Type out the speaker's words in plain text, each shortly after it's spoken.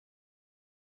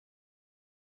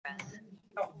I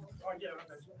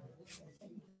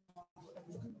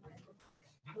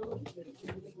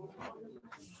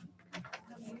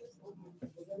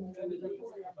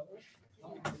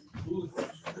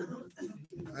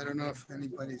don't know if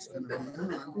anybody's going to be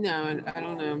on. No, I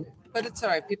don't know. But it's all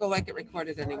right. People like it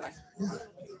recorded anyway. Yeah.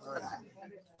 All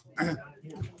right.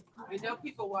 We know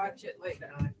people watch it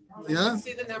later. Yeah?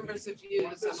 See the numbers of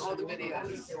views on all the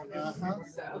videos. Uh-huh.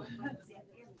 So.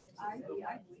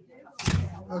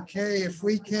 Okay, if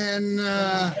we can.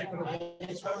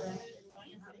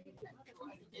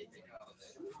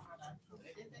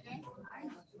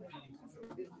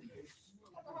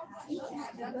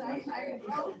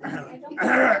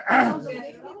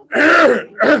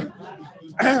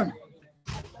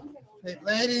 Hey,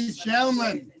 ladies,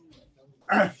 gentlemen.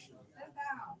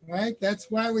 Right? That's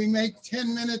why we make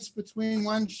 10 minutes between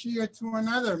one shir to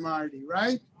another, Marty,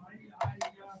 right?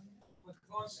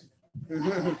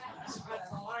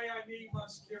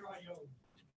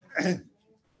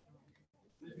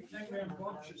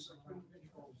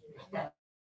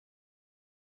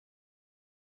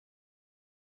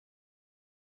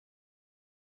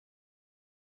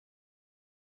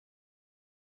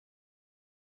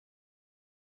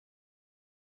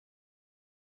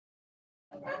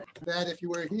 That if you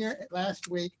were here last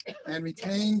week and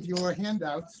retained your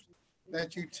handouts,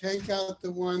 that you take out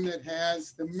the one that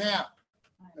has the map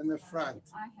in the front.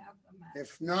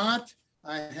 If not,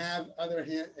 I have other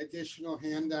additional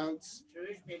handouts.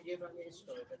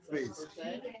 Please.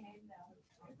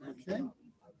 Okay.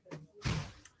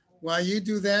 While you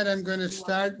do that, I'm going to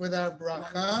start with our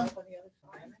bracha.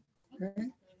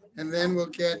 Okay. And then we'll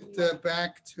get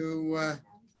back to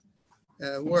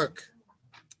work.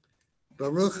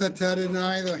 Baruch atah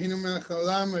Adonai Eloheinu melech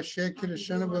haolam asher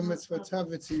kiddushanu b'mitzvotav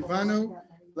v'tzivanu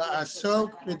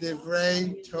la'asok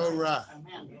b'divrei Torah.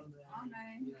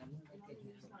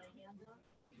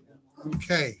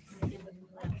 Okay.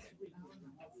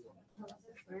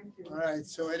 All right,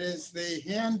 so it is the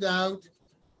handout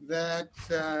that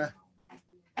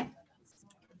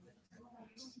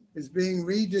is being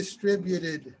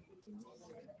redistributed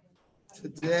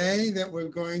today that we're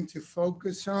going to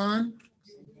focus on,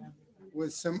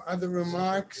 with some other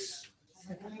remarks.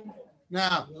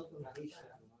 Now,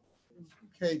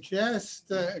 okay, just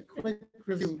a quick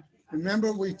review.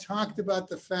 Remember, we talked about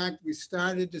the fact we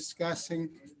started discussing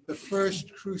the first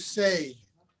crusade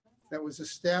that was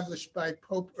established by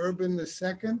Pope Urban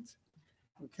II,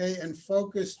 okay, and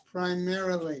focused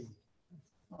primarily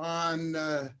on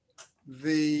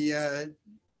the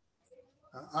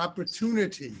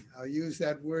opportunity, I'll use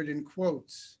that word in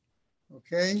quotes,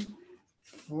 okay,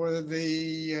 for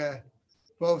the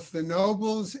both the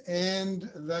nobles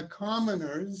and the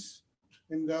commoners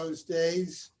in those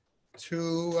days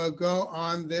to go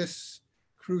on this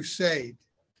crusade,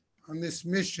 on this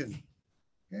mission.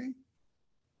 Okay,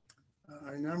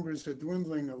 our numbers are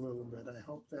dwindling a little bit. I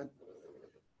hope that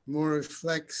more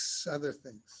reflects other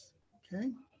things.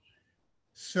 Okay,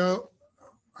 so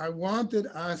I wanted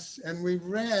us, and we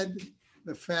read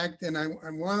the fact, and I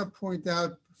want to point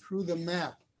out through the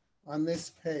map on this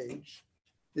page,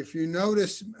 if you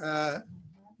notice,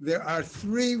 there are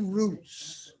three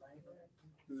routes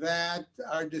that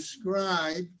are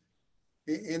described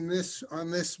in this on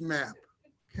this map.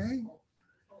 Okay,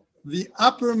 the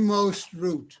uppermost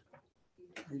route,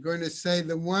 I'm going to say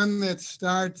the one that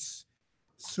starts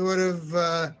sort of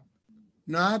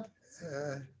not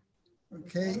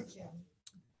okay.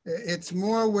 It's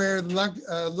more where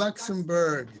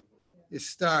Luxembourg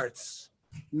starts.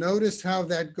 Notice how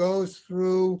that goes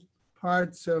through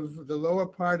parts of the lower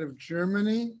part of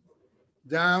Germany,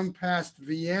 down past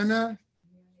Vienna,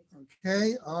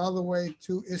 okay, all the way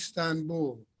to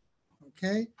Istanbul,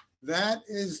 okay? That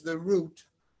is the route,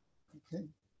 okay?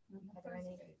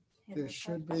 There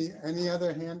should be any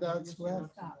other handouts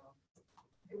left?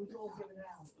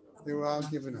 They were all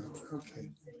given out,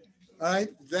 okay. All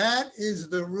right, that is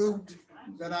the route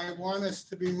that I want us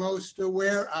to be most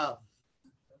aware of.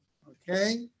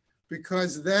 Okay,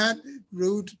 because that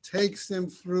route takes them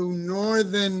through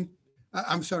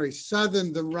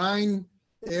southern, the Rhine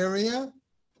area,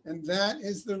 and that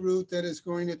is the route that is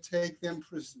going to take them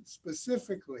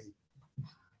specifically,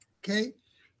 okay,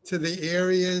 to the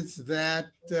areas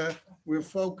that we're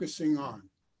focusing on,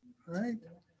 right?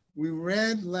 We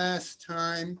read last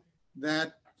time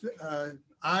that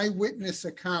eyewitness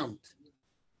account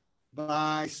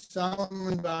by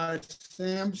Solomon Bar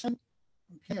Samson,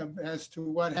 okay, as to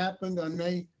what happened on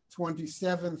May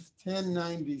 27th,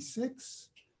 1096,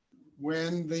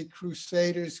 when the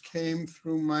Crusaders came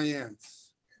through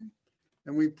Mayence.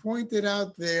 And we pointed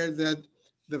out there that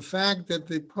the fact that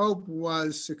the Pope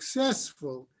was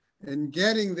successful in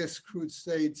getting this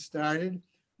crusade started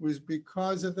was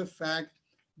because of the fact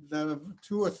the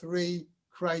 2 or 3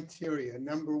 criteria.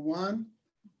 Number one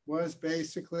was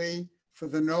basically for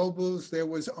the nobles, there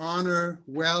was honor,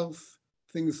 wealth,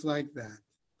 things like that.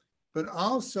 But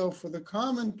also for the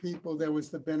common people, there was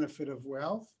the benefit of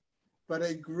wealth. But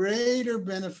a greater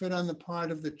benefit on the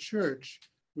part of the church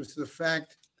was the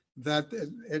fact that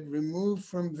it removed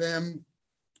from them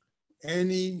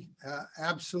any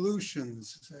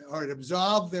absolutions, or it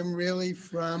absolved them really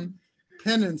from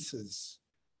penances.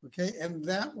 Okay, and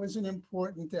that was an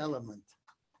important element.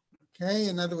 Okay,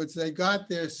 in other words, they got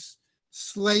their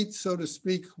slate, so to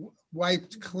speak,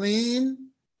 wiped clean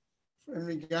in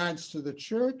regards to the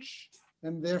church,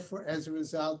 and therefore, as a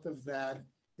result of that,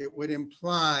 it would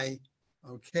imply,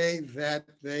 okay, that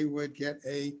they would get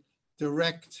a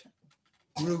direct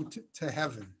route to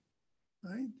heaven,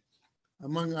 right?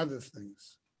 Among other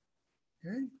things,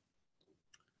 okay?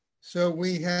 So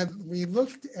we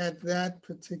looked at that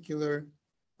particular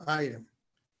item.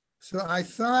 So I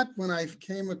thought when I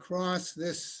came across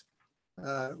this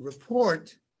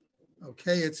report,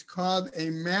 okay, it's called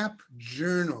a map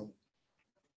journal.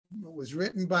 It was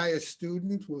written by a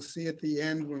student. We'll see at the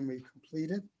end when we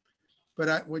complete it. But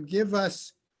it would give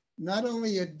us not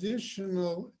only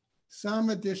some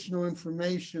additional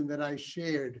information that I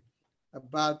shared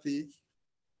about the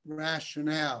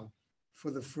rationale for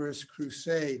the First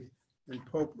Crusade and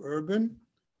Pope Urban,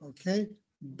 okay,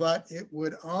 but it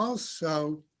would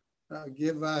also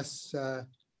give us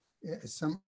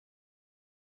some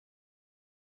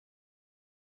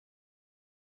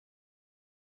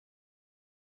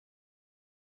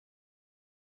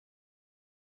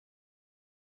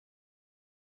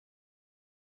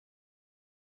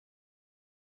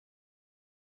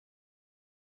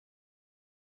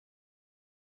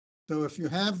So if you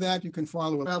have that, you can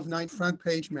follow a 12-9 front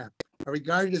page map,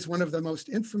 regarded as one of the most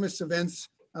infamous events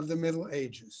of the Middle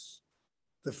Ages.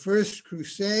 The First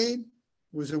Crusade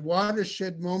was a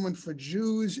watershed moment for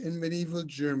Jews in medieval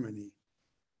Germany.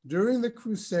 During the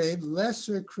crusade,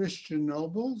 lesser Christian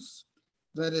nobles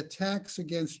led attacks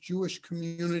against Jewish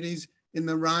communities in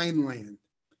the Rhineland.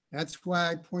 That's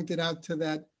why I pointed out to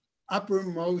that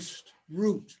uppermost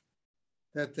route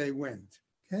that they went,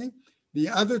 okay? The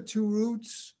other 2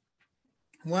 routes,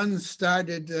 one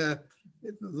started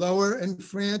lower in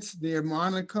France near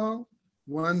Monaco.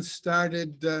 One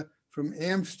started from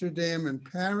Amsterdam and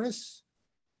Paris,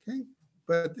 okay?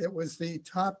 But it was the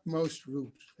topmost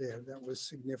route there that was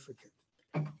significant.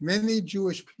 Many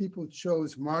Jewish people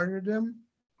chose martyrdom,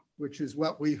 which is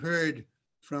what we heard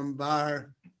from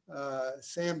Bar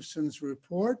Samson's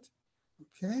report,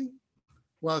 okay?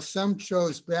 While some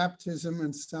chose baptism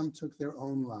and some took their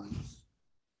own lives.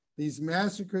 These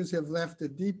massacres have left a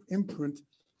deep imprint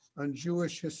on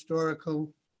Jewish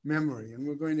historical memory. And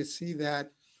we're going to see that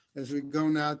as we go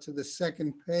now to the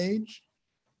second page,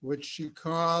 which she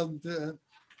called the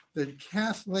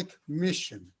Catholic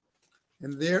mission.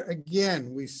 And there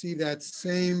again, we see that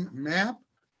same map,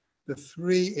 the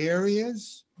 3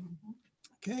 areas.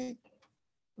 Okay,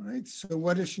 all right, so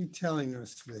what is she telling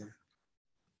us there?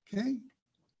 Okay.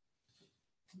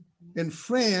 In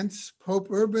France, Pope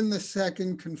Urban II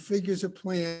configures a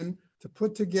plan to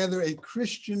put together a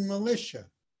Christian militia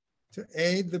to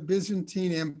aid the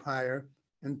Byzantine Empire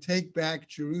and take back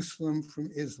Jerusalem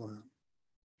from Islam.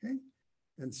 Okay?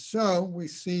 And so we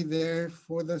see there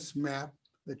for this map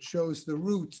that shows the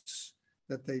routes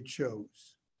that they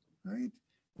chose, right?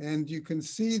 And you can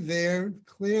see there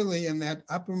clearly in that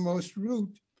uppermost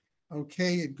route,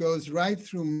 okay, it goes right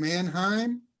through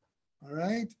Mannheim, all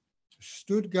right?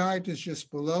 Stuttgart is just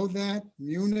below that,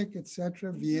 Munich,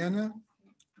 etc., Vienna,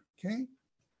 okay?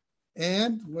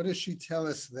 And what does she tell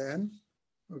us then?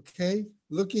 Okay,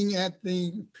 looking at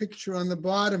the picture on the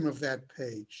bottom of that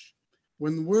page.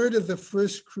 When word of the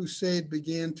First Crusade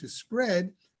began to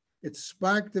spread, it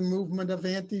sparked a movement of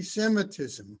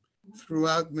anti-Semitism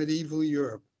throughout medieval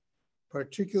Europe,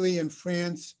 particularly in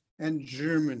France and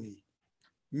Germany.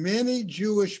 Many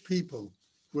Jewish people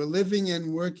were living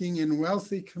and working in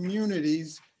wealthy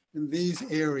communities in these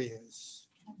areas.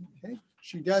 Okay?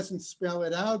 She doesn't spell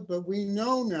it out, but we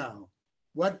know now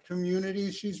what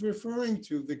communities she's referring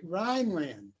to, the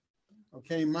Rhineland,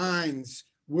 okay, Mainz,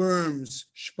 Worms,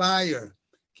 Speyer.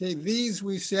 Okay, these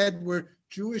we said were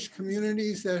Jewish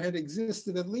communities that had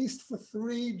existed at least for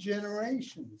 3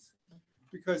 generations.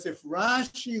 Because if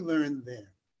Rashi learned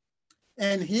there,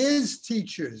 and his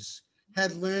teachers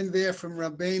had learned there from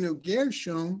Rabbeinu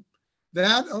Gershom,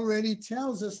 that already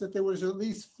tells us that there was at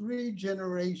least 3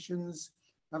 generations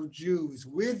of Jews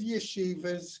with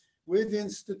yeshivas, with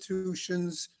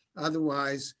institutions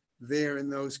otherwise there in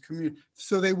those communities.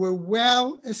 So they were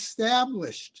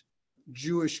well-established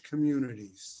Jewish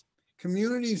communities,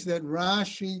 communities that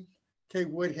Rashi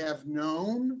would have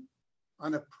known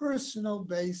on a personal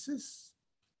basis,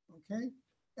 okay?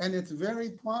 And it's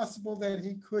very possible that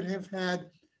he could have had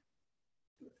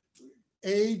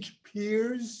age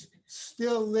peers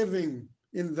still living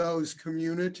in those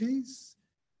communities,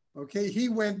 okay? He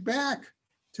went back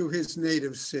to his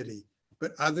native city,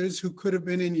 but others who could have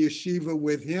been in yeshiva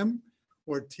with him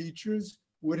or teachers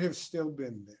would have still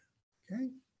been there, okay?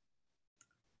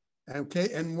 Okay,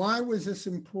 and why was this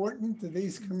important to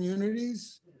these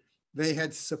communities? They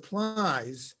had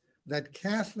supplies that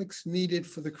Catholics needed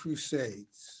for the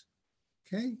Crusades,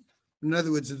 okay? In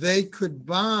other words, they could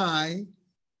buy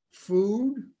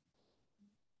food,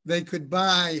 they could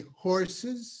buy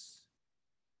horses,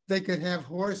 they could have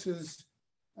horses,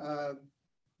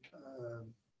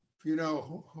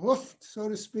 hoofed, so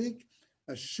to speak,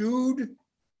 shoed,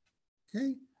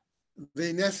 okay?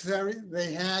 They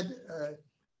had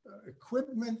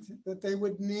equipment that they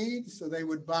would need, so they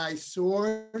would buy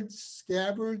swords,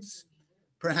 scabbards,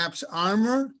 perhaps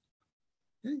armor.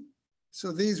 Okay?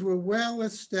 So these were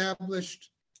well-established,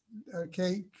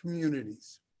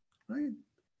 communities, right?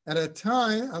 At a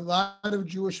time, a lot of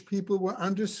Jewish people were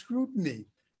under scrutiny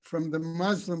from the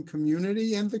Muslim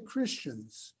community, and the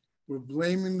Christians were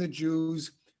blaming the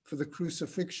Jews for the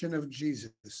crucifixion of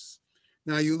Jesus.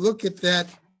 Now you look at that.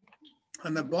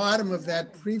 On the bottom of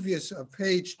that previous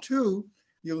page 2,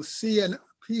 you'll see a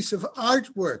piece of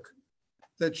artwork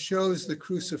that shows the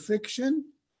crucifixion,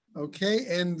 okay,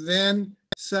 and then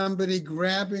somebody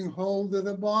grabbing hold of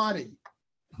the body.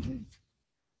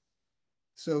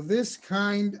 So this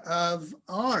kind of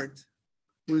art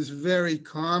was very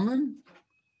common,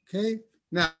 okay?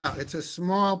 Now, it's a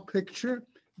small picture,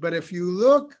 but if you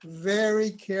look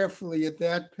very carefully at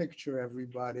that picture,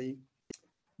 everybody,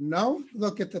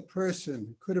 look at the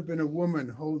person. Could have been a woman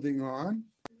holding on,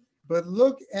 but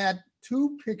look at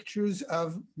 2 pictures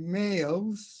of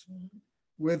males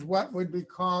with what would be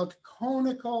called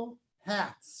conical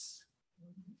hats.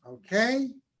 Okay?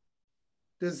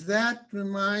 Does that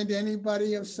remind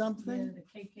anybody of something?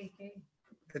 The KKK.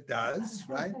 It does,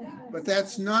 right? But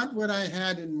that's not what I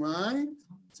had in mind.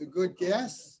 It's a good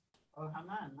guess. Oh,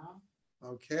 Haman, no?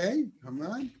 Okay, come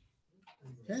on.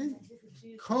 Okay.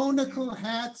 Conical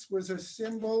hats was a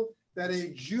symbol that a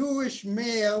Jewish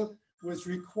male was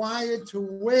required to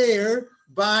wear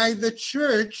by the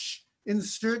church in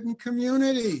certain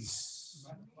communities.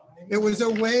 It was a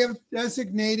way of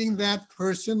designating that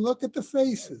person. Look at the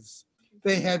faces.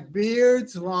 They had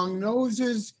beards, long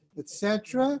noses,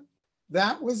 etc.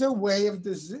 That was a way of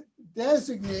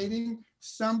designating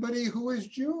somebody who was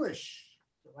Jewish.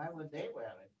 So why would they wear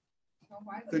it?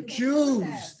 The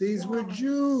Jews, these were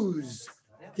Jews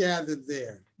gathered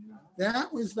there.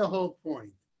 That was the whole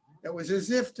point. It was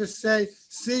as if to say,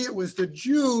 see, it was the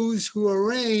Jews who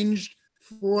arranged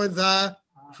for the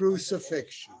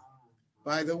crucifixion.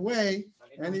 By the way,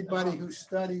 anybody who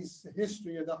studies the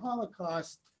history of the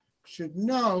Holocaust should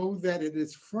know that it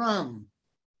is from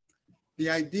the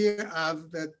idea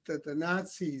of that the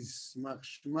Nazis,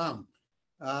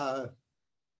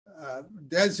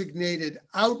 designated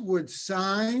outward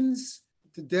signs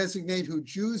to designate who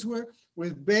Jews were,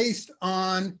 was based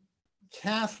on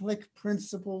Catholic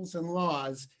principles and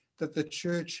laws that the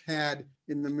church had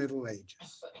in the Middle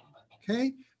Ages.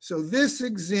 Okay, so this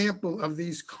example of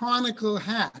these conical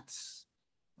hats,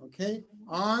 okay,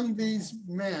 on these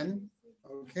men,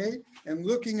 okay, and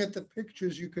looking at the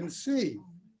pictures, you can see,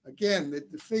 again,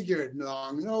 the figure,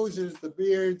 long noses, the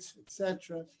beards,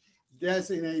 etc.,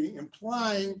 designating,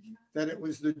 implying that it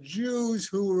was the Jews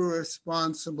who were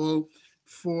responsible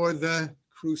for the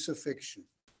crucifixion.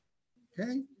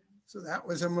 Okay, so that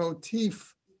was a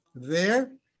motif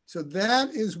there. So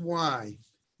that is why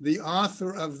the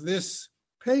author of this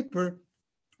paper,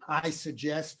 I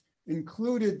suggest,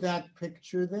 included that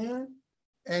picture there,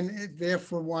 and it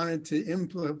therefore wanted to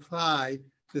imply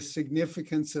the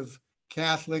significance of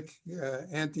Catholic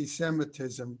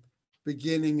anti-Semitism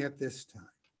beginning at this time.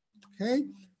 Okay,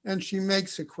 and she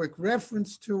makes a quick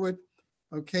reference to it.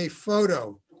 Okay,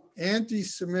 photo,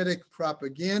 anti-Semitic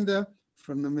propaganda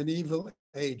from the medieval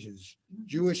ages.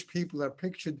 Jewish people are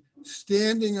pictured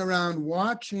standing around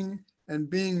watching and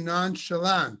being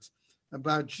nonchalant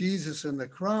about Jesus and the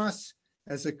cross,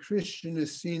 as a Christian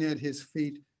is seen at his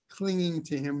feet, clinging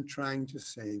to him, trying to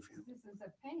save him. This is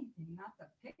a painting, not a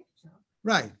picture.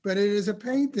 Right, but it is a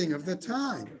painting of the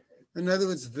time. In other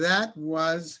words, that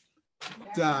was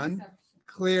done,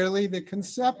 clearly the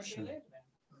conception.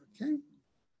 Okay,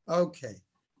 okay.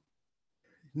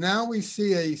 Now we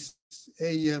see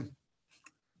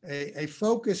a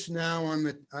focus now on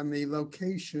the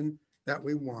location that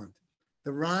we want,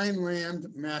 the Rhineland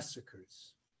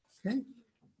massacres. Okay.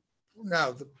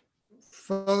 Now the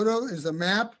photo is a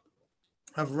map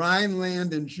of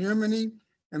Rhineland in Germany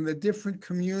and the different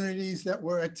communities that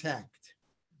were attacked.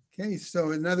 Okay,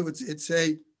 so in other words, it's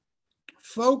a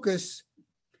focus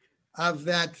of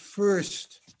that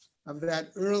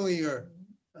earlier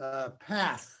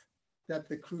path that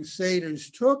the Crusaders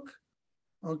took.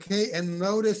 Okay, and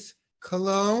notice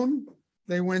Cologne,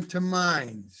 they went to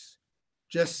Mainz.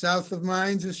 Just south of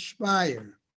Mainz is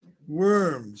Speyer.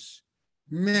 Worms,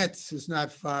 Metz is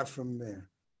not far from there.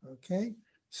 Okay,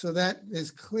 so that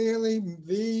is clearly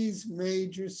these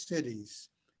major cities.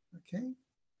 Okay,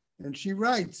 and she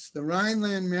writes, the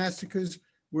Rhineland massacres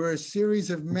were a series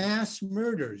of mass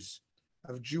murders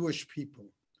of Jewish people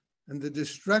and the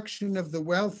destruction of the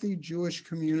wealthy Jewish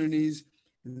communities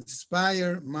in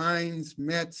Speyer, Mainz,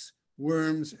 Metz,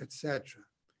 Worms, etc.,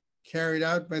 carried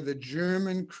out by the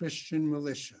German Christian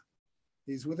militia.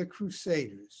 These were the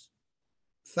Crusaders.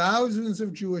 Thousands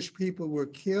of Jewish people were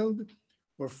killed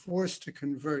or forced to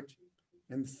convert,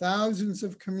 and thousands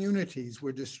of communities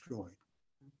were destroyed.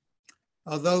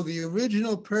 Although the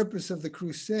original purpose of the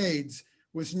Crusades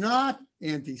was not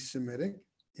anti-Semitic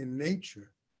in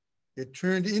nature, it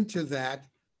turned into that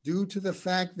due to the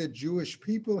fact that Jewish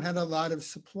people had a lot of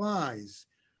supplies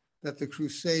that the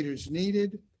Crusaders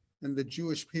needed, and the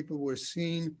Jewish people were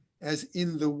seen as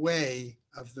in the way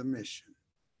of the mission.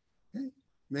 Okay?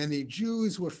 Many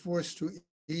Jews were forced to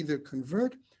either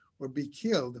convert or be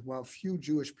killed, while few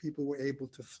Jewish people were able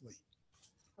to flee.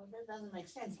 Well, that doesn't make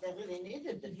sense. They really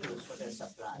needed the Jews for their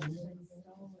supplies.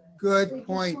 Good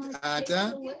point,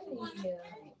 Ada.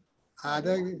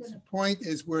 Ada's point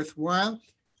is worthwhile.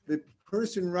 The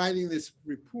person writing this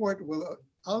report will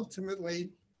ultimately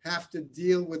have to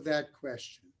deal with that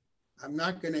question. I'm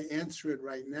not going to answer it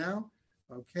right now,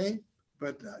 okay?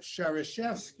 But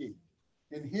Sharashevsky,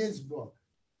 in his book,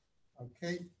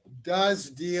 okay, does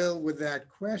deal with that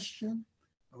question,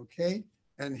 okay?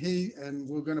 And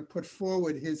we're going to put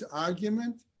forward his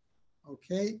argument,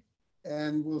 okay?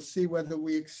 And we'll see whether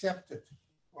we accept it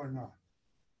or not,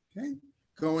 okay?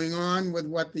 Going on with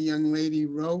what the young lady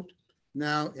wrote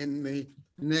now in the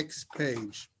next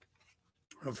page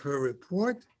of her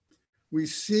report, we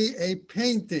see a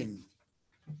painting,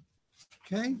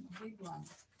 okay?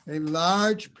 A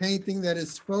large painting that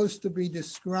is supposed to be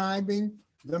describing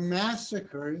the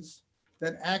massacres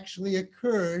that actually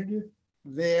occurred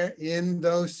there in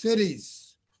those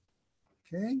cities,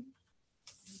 okay?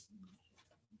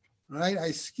 All right,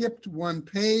 I skipped one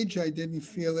page. I didn't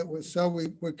feel it was, so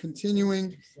we're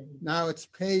continuing. Now it's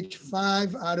page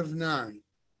 5 out of 9.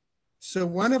 So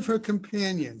one of her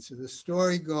companions, the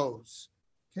story goes,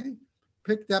 okay,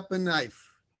 picked up a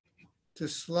knife to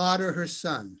slaughter her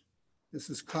son. This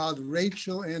is called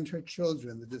Rachel and her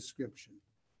children, the description.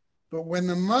 But when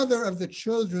the mother of the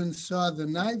children saw the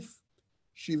knife,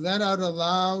 she let out a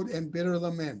loud and bitter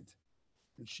lament,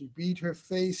 and she beat her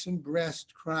face and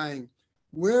breast, crying,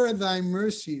 "Where are thy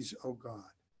mercies, O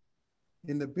God?"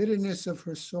 In the bitterness of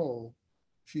her soul,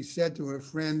 she said to her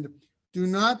friend, "Do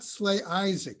not slay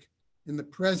Isaac in the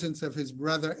presence of his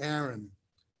brother Aaron,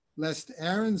 lest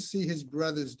Aaron see his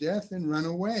brother's death and run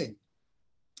away."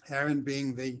 Aaron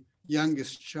being the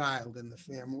youngest child in the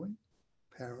family,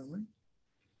 apparently.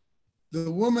 The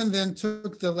woman then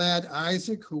took the lad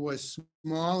Isaac, who was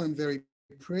small and very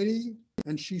pretty,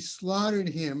 and she slaughtered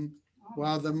him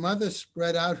while the mother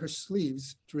spread out her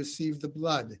sleeves to receive the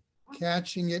blood,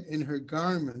 catching it in her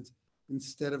garment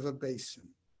instead of a basin.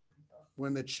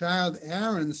 When the child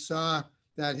Aaron saw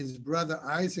that his brother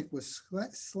Isaac was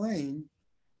slain,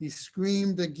 he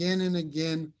screamed again and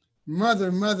again,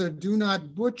 "Mother, mother, do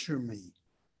not butcher me,"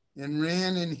 and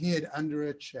ran and hid under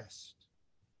a chest.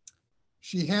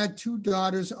 She had 2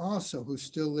 daughters also who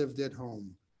still lived at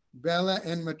home, Bella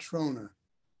and Matrona,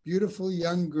 beautiful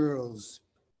young girls,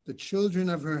 the children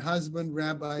of her husband,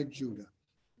 Rabbi Judah.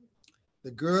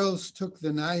 The girls took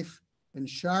the knife and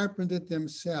sharpened it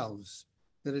themselves,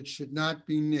 that it should not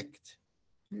be nicked.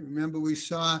 Remember, we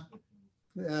saw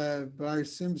Bar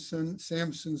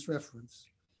Samson's reference.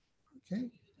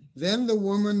 Okay. Then the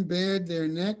woman bared their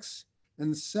necks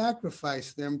and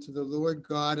sacrificed them to the Lord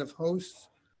God of hosts,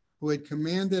 who had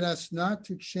commanded us not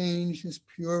to change his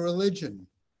pure religion,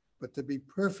 but to be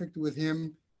perfect with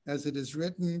him, as it is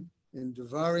written in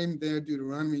Devarim, there,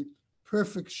 Deuteronomy,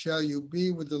 "Perfect shall you be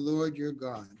with the Lord your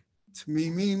God."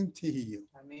 Tmimim tihiyu.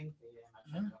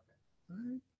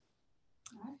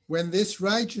 When this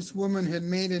righteous woman had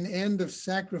made an end of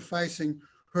sacrificing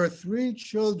her 3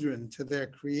 children to their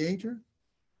creator.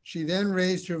 She then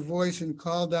raised her voice and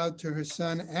called out to her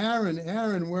son, Aaron,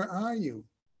 Aaron, where are you?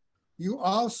 You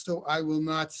also I will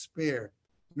not spare,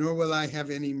 nor will I have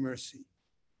any mercy.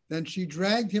 Then she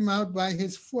dragged him out by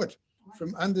his foot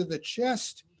from under the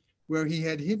chest where he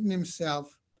had hidden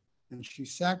himself, and she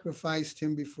sacrificed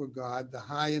him before God, the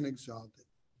high and exalted.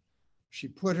 She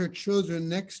put her children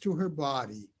next to her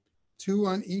body, 2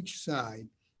 on each side,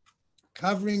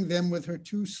 covering them with her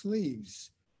 2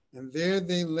 sleeves, and there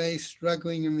they lay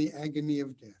struggling in the agony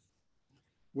of death.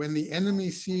 When the enemy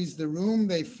seized the room,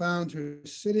 they found her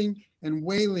sitting and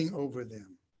wailing over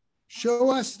them.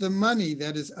 Show us the money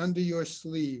that is under your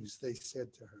sleeves, they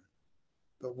said to her.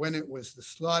 But when it was the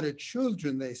slaughtered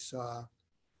children they saw,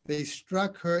 they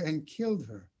struck her and killed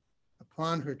her.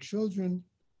 Upon her children,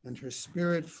 and her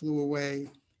spirit flew away,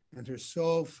 and her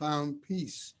soul found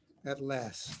peace at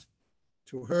last.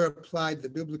 To her applied the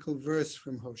biblical verse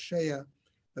from Hosea,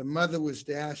 the mother was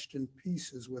dashed in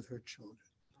pieces with her children.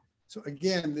 So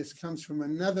again, this comes from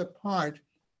another part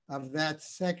of that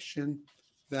section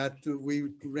that we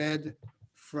read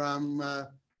from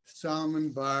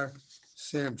Solomon Bar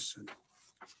Samson.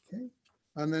 Okay.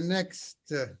 On the next,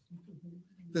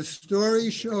 the story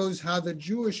shows how the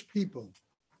Jewish people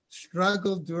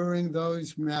struggled during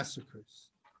those massacres.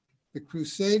 The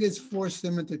Crusaders forced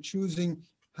them into choosing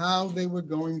how they were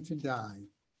going to die.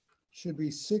 Should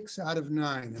be 6 out of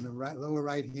 9 in the lower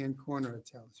right-hand corner, it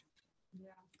tells you.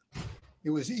 Yeah. It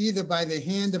was either by the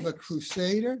hand of a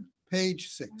crusader, page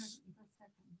 6.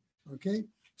 Okay,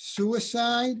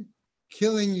 suicide,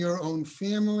 killing your own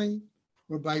family,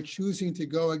 or by choosing to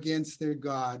go against their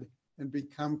God and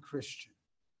become Christian.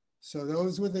 So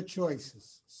those were the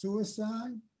choices: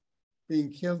 suicide,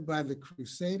 being killed by the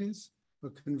Crusaders, or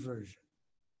conversion.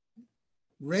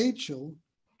 Rachel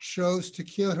chose to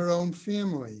kill her own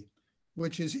family,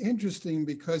 which is interesting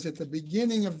because at the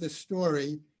beginning of the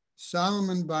story,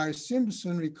 Solomon Bar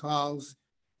Samson recalls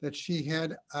that she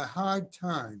had a hard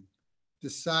time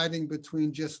deciding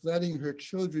between just letting her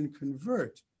children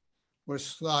convert or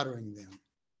slaughtering them.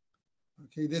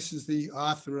 Okay, this is the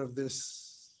author of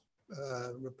this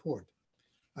report.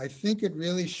 I think it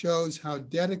really shows how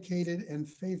dedicated and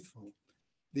faithful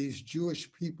these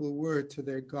Jewish people were to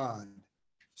their God,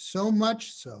 so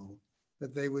much so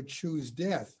that they would choose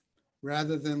death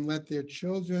rather than let their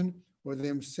children or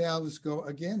themselves go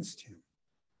against him.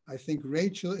 I think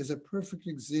Rachel is a perfect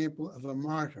example of a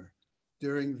martyr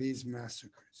during these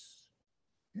massacres.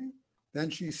 Okay? Then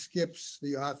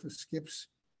the author skips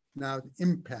now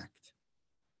impact.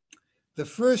 The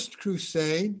First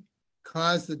Crusade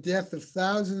caused the death of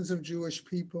thousands of Jewish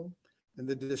people and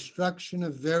the destruction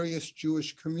of various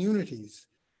Jewish communities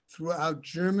throughout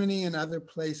Germany and other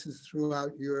places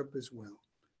throughout Europe as well.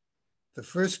 The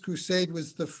First Crusade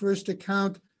was the first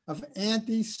account of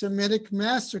anti-Semitic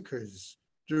massacres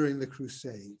during the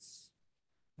Crusades.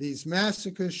 These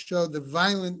massacres showed the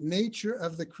violent nature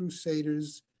of the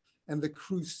Crusaders and the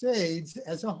Crusades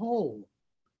as a whole.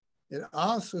 It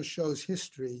also shows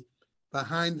history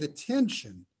behind the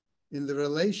tension in the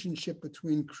relationship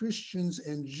between Christians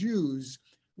and Jews,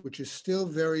 which is still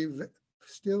very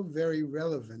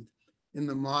relevant in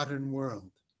the modern world.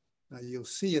 Now you'll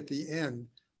see at the end,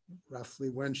 roughly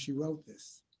when she wrote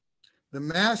this. The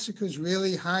massacres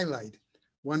really highlight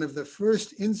one of the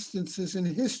first instances in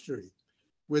history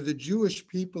where the Jewish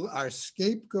people are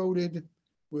scapegoated,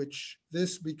 which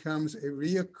this becomes a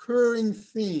reoccurring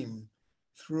theme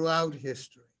throughout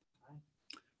history.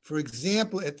 For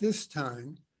example, at this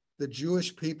time, the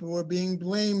Jewish people were being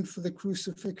blamed for the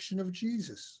crucifixion of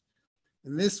Jesus,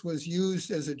 and this was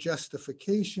used as a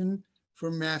justification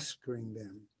for massacring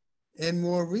them. And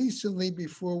more recently,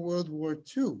 before World War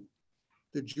II,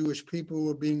 the Jewish people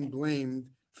were being blamed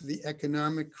for the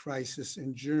economic crisis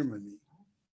in Germany.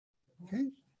 Okay,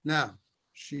 now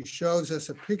she shows us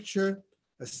a picture,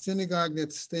 a synagogue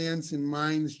that stands in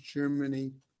Mainz,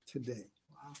 Germany today.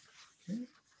 Wow. Okay.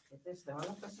 Is this the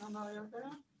Holocaust memorial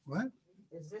there? What?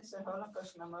 Is this a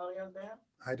Holocaust memorial there?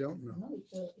 I don't know. No,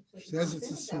 It says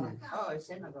it's a synagogue. Oh, a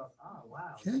synagogue. Oh,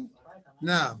 wow. Okay.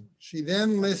 Now, she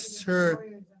then lists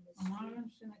her,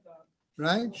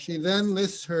 right? She then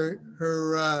lists her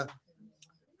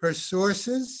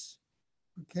sources,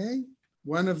 okay?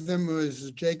 One of them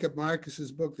was Jacob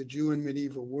Marcus's book, The Jew in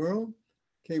Medieval World,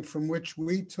 okay, from which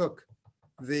we took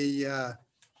the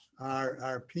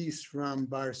our piece from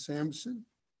Bar Samson.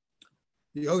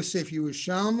 The Yosef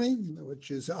Yerushalmi,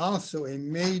 which is also a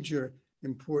major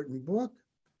important book,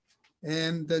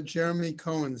 and Jeremy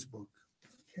Cohen's book,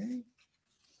 okay?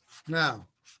 Now,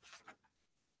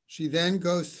 she then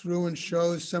goes through and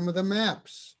shows some of the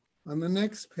maps on the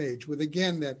next page with,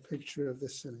 again, that picture of the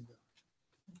synagogue.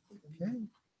 Okay.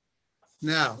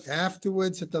 Now,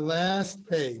 afterwards, at the last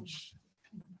page,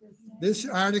 this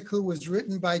article was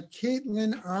written by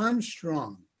Caitlin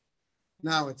Armstrong.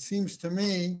 Now, it seems to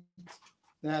me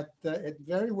that it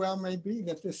very well may be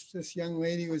that this young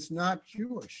lady was not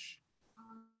Jewish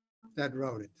that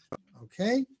wrote it,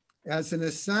 okay? As an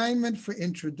assignment for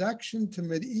Introduction to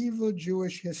Medieval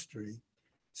Jewish History,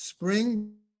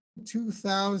 spring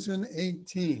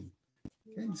 2018.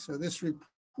 Okay, so this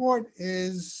report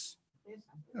is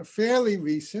fairly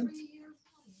recent.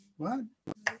 What?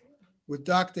 With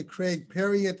Dr. Craig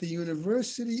Perry at the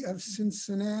University of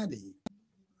Cincinnati.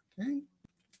 Okay,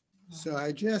 so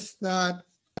I just thought,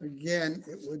 again,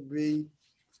 it would be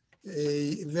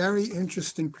a very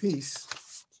interesting piece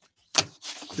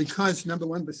because, number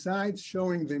one, besides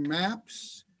showing the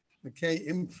maps, okay,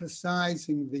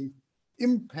 emphasizing the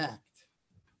impact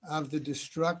of the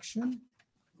destruction,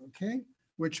 okay,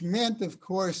 which meant, of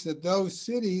course, that those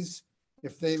cities,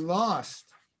 if they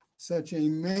lost such a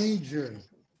major,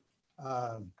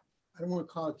 I don't want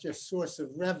to call it just source of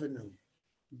revenue,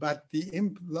 but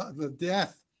the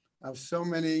death of so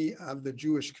many of the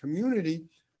Jewish community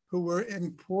who were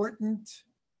important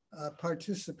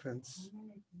participants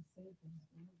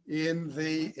in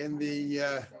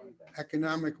the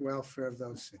economic welfare of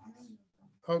those cities.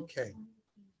 Okay.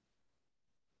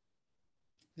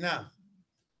 Now,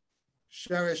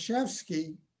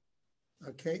 Sharashevsky,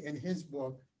 okay, in his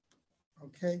book,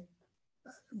 okay,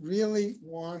 really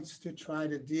wants to try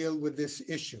to deal with this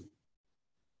issue,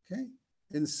 okay,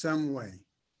 in some way.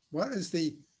 What is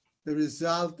the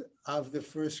result of the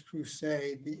First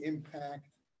Crusade, the impact,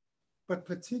 but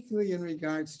particularly in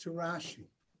regards to Rashi?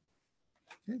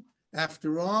 Okay?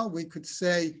 After all, we could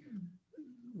say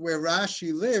where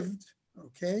Rashi lived,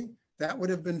 okay, that would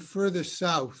have been further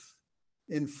south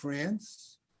in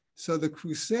France. So the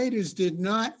Crusaders did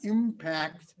not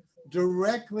impact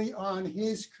directly on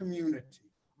his community.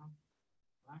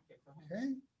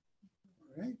 Okay,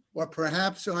 all right, or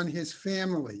perhaps on his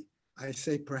family. I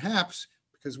say perhaps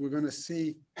because we're going to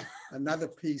see another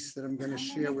piece that I'm going to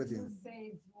share with you.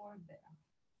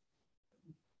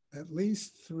 At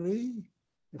least 3,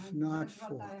 if not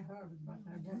 4.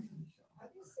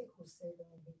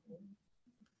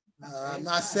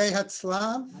 Maseh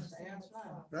Hatzlav,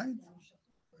 right?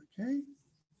 Okay.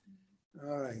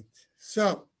 All right.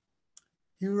 So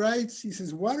he writes, he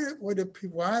says, while it would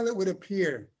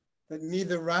appear that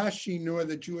neither Rashi nor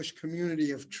the Jewish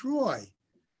community of Troy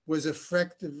was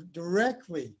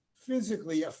directly,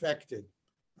 physically affected,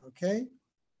 okay,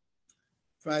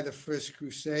 by the First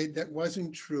Crusade, that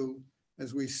wasn't true,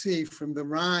 as we see from the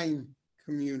Rhine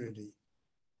community,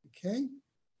 okay?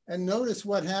 And notice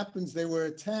what happens. They were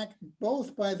attacked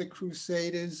both by the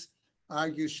Crusaders,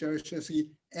 argues Sharashevsky,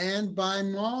 and by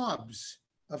mobs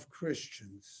of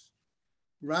Christians.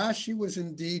 Rashi was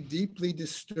indeed deeply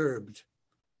disturbed,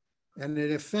 and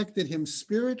it affected him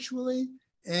spiritually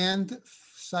and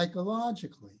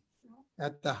psychologically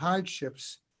at the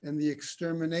hardships and the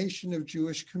extermination of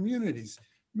Jewish communities.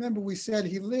 Remember, we said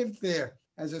he lived there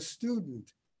as a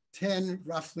student,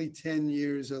 roughly 10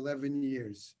 years, 11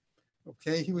 years.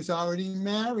 Okay, he was already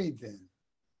married then.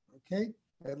 Okay,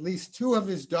 at least 2 of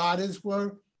his daughters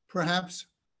were perhaps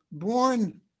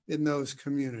born in those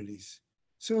communities.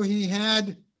 So he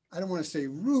had, I don't want to say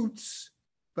roots,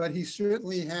 but he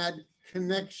certainly had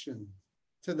connection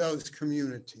to those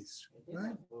communities,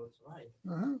 right?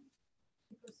 Uh-huh.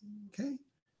 Okay.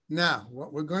 Now,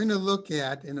 what we're going to look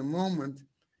at in a moment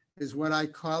is what I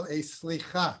call a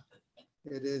slicha.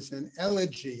 It is an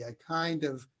elegy, a kind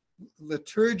of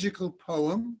liturgical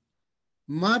poem,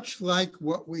 much like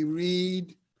what we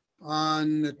read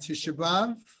on Tisha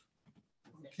B'Av,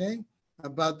 okay,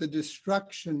 about the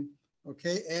destruction,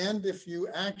 okay, and if you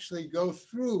actually go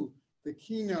through the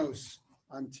keynotes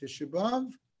on Tisha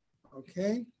B'Av,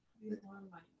 okay,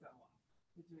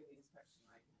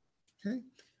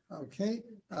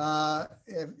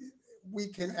 if we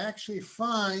can actually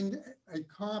find a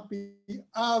copy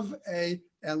of a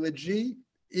elegy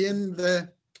in the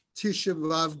Tisha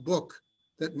B'Av book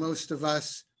that most of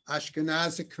us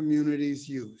Ashkenazic communities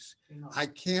use. I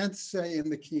can't say in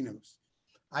the keynotes.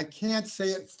 I can't say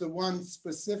it's the one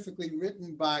specifically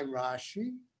written by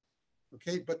Rashi,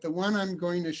 okay, but the one I'm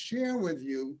going to share with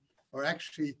you, or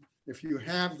actually, if you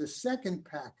have the second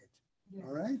packet,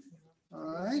 all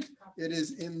right, it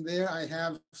is in there. I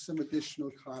have some additional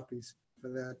copies for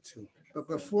that too. But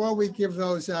before we give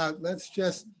those out, let's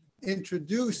just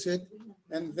introduce it,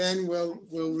 and then we'll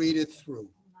read it through,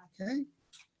 okay?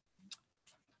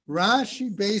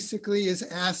 Rashi basically is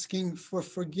asking for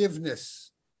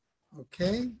forgiveness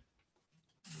okay,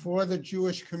 for the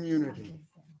Jewish community.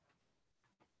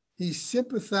 He's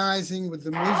sympathizing with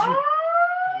the misery.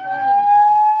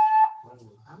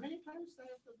 How many times do I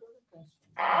have to do the question?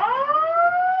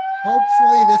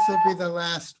 Hopefully, this will be the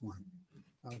last one,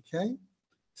 okay?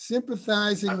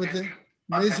 Sympathizing with the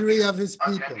misery of his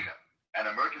people. An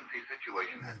emergency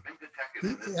situation has been detected in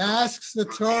this He building. asks the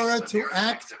Torah to Proceed the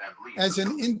act exit and leave as the an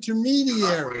building.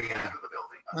 intermediary Enter the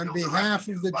building on until behalf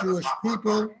directed of the by Jewish proper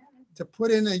people authority. to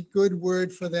put in a good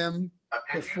word for them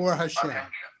Attention, before Hashem. attention.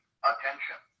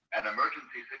 An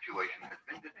emergency situation has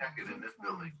been detected in this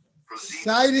building. Proceed to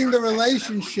Citing the nearest exit and leave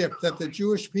relationship that the building.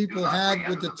 Jewish Do people not had re-enter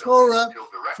with the building Torah until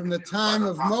directed from the to by time the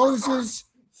of proper authority. Moses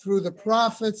through the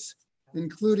prophets,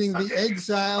 including the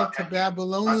exile to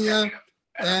Babylonia Attention.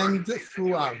 An and emergency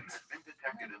throughout situation has been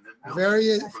detected in this building.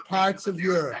 various Proceed to parts the of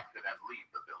nearest Europe. exit and leave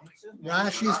the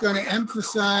building. Rashi is going to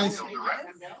emphasize,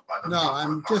 no,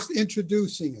 I'm just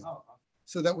introducing it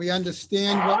so that we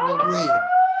understand what we'll read.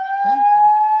 Okay?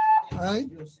 All right?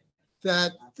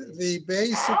 That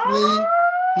basically,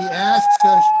 he asks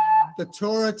us, the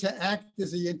Torah to act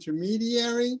as the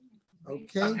intermediary,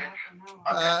 okay?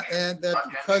 And that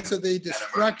because of the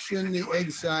destruction, the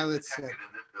exile, etc.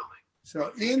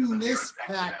 So in this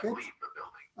packet,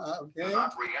 okay,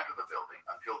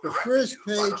 the first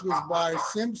page was Bar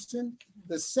Simpson.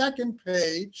 The second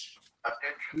page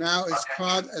now is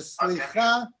called a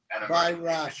Slicha by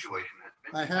Rashi.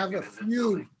 I have a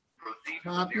few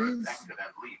copies.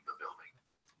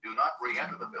 Do not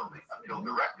re-enter the building until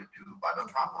directed to by the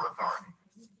proper authority.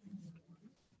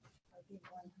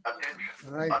 Attention.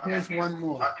 All right, here's one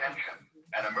more. Attention.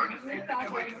 An emergency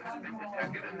situation has been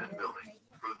detected in this building.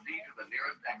 Proceed to the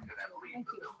nearest exit and leave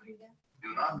the building.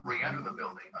 Do not re-enter the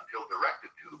building until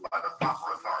directed to by the proper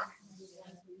authority.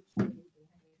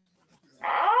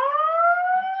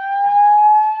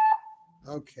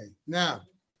 Okay, now,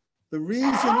 the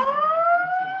reason,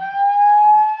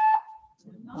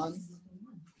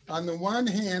 on the one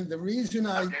hand, the reason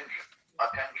I Attention.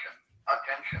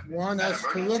 want us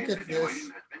to look at this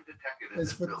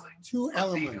is for two Proceed to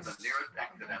elements. the nearest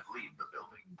exit and leave the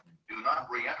building. Do not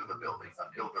re-enter the building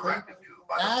until directed to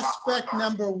by the proper Aspect authority.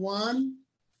 number one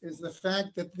is the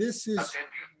fact that this is Attention.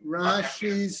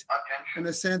 Rashi's, Attention. in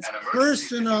a sense, An emergency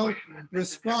personal situation has been detected in this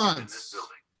response, building.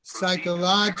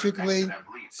 psychologically,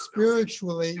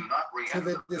 spiritually, Do not to re-enter the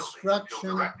the building destruction,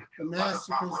 until directed the to by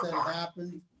massacres proper that authority.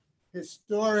 happened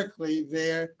historically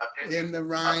there Attention. in the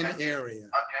Rhine Attention. area.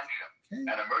 Attention. Okay? An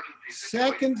emergency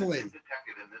situation Secondly, has been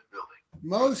detected in this building.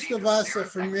 most of us are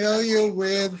familiar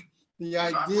with the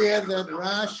idea that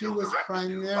Rashi was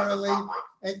primarily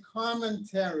a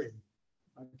commentary,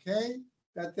 okay?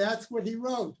 That's what he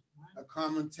wrote, a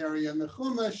commentary on the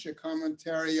Chumash, a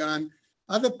commentary on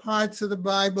other parts of the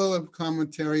Bible, a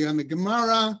commentary on the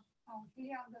Gemara,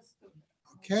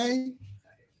 okay?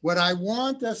 What I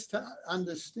want us to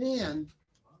understand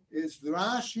is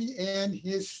Rashi and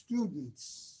his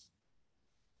students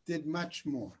did much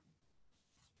more,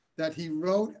 that he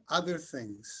wrote other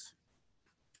things.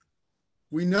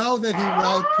 We know that he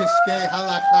wrote Piskei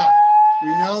Halakha. We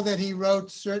know that he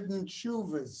wrote certain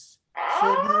tshuvas,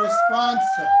 certain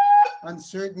responses on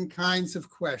certain kinds of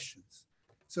questions.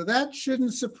 So that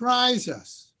shouldn't surprise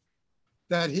us,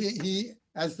 that he,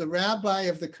 as the rabbi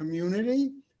of the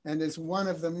community and as one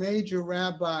of the major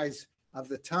rabbis of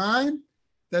the time,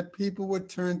 that people would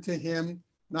turn to him,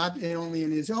 not only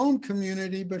in his own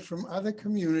community, but from other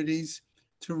communities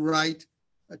to write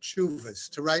tshuvas,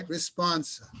 to write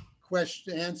responsa,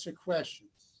 answer questions.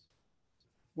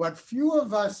 What few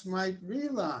of us might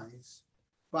realize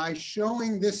by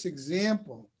showing this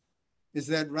example is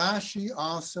that Rashi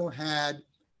also had,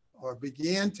 or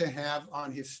began to have,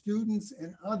 on his students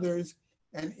and others,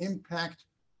 an impact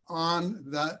on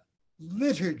the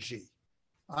liturgy,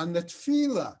 on the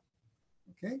tefillah,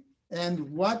 okay? And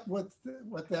what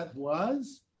that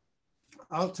was,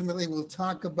 ultimately we'll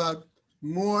talk about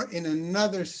more in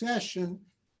another session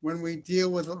when we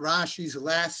deal with Rashi's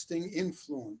lasting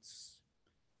influence.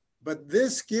 But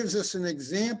this gives us an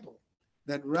example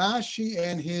that Rashi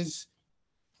and his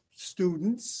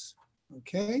students,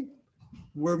 okay,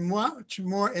 were much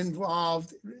more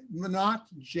involved, not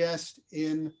just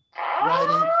in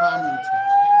writing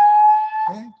commentary,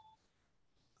 okay?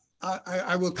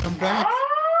 I will come back.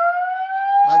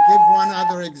 I'll give one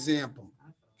other example,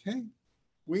 okay?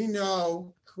 We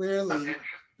know clearly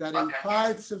that in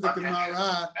parts of the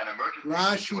Gemara,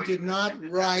 Rashi did not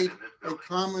write a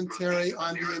commentary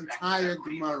on the entire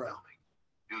Gemara.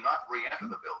 Do not re-enter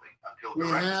the building until We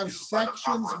directed have to by the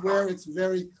sections proper where authority. it's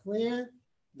very clear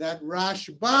that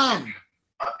Rashbam,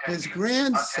 his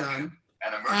grandson,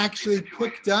 An emergency actually situation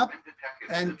picked up has been detected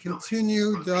in and this building.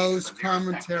 continue Proceed to those the nearest exit and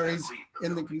commentaries leave the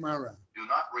in the building. Gemara. Do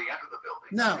not re-enter the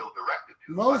building Now, until directed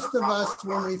to by Most the of proper us,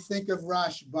 when we authority. think of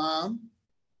Rashbam,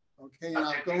 okay, and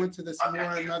I'll go into this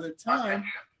more another time,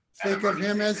 think of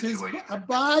him as a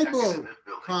Bible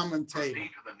commentator.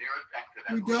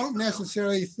 We don't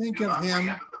necessarily think of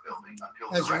him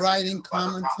as writing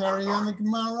commentary on the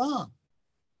Gemara.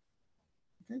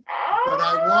 Okay? But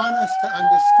I want us to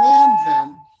understand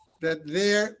then that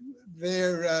their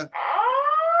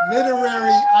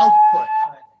literary output,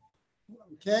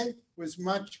 okay, was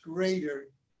much greater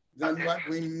than what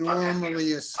we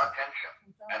normally assume. Attention,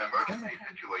 an emergency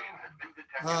situation has been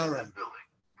detected All in right. this building.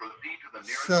 Proceed to the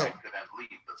nearest So, exit and leave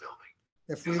the building.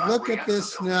 If Do we not look at re-enter the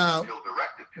this building now, until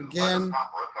directed to by again, the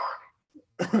proper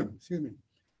authority. excuse me,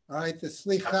 all right, the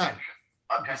Slicha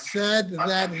Attention, said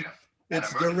that attention,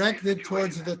 it's an emergency directed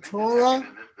towards situation the has been Torah, detected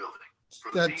in this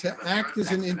building. that Proceed to the act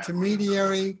as nearest an exit and leave the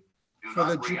intermediary building. Do for not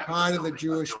the re-enter part of the building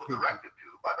Jewish until people. directed to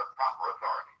by the proper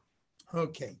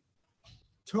authority. Okay.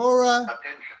 Torah,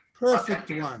 Attention, perfect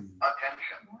attention, one.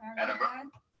 attention, an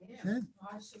emergency. Okay.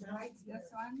 This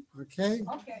one? Okay.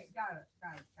 Okay, got it.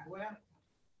 Well,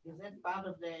 is that part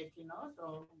of the keynote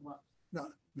or what?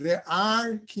 There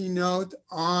are keynote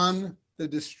on the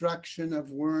destruction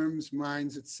of worms,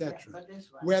 mines, etc. But this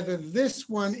one. Whether this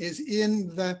one is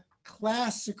in the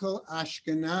classical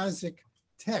Ashkenazic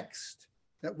text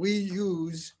that we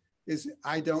use is,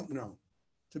 I don't know,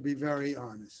 to be very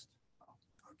honest.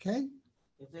 Okay,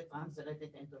 Is it translated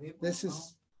into Hebrew? this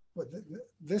is, what,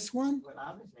 this one? Well,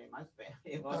 obviously, it must be.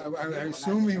 I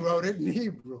assume he wrote it in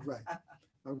Hebrew, right?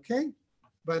 Okay,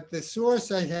 but the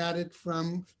source I had it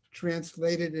from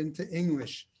translated into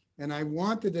English, and I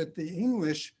wanted it the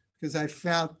English because I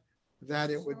felt that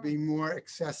it would be more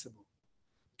accessible.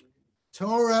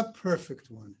 Torah, perfect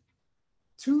one.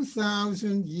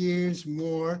 2,000 years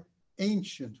more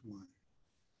ancient one.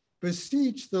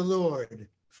 Beseech the Lord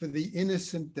for the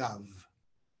innocent dove.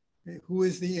 Okay, who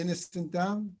is the innocent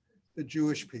dove? The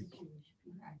Jewish people.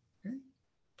 Okay?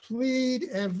 Plead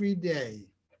every day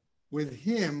with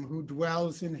him who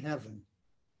dwells in heaven.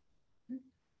 Okay?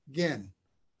 Again,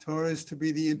 Torah is to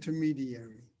be the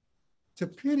intermediary. To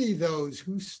pity those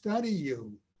who study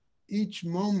you each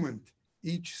moment,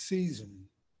 each season.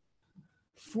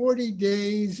 40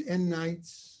 days and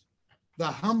nights, the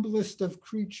humblest of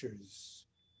creatures,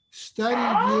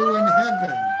 studied you in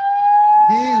heaven,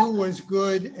 he who was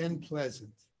good and pleasant.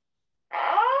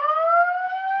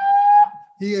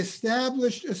 He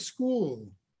established a school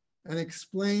and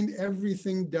explained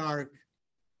everything dark.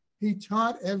 He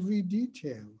taught every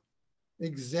detail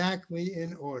exactly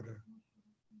in order.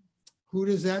 Who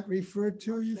does that refer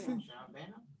to, you think?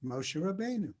 Moshe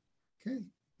Rabbeinu. Okay,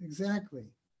 exactly.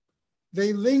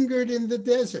 They lingered in the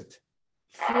desert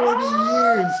 40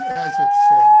 years, as it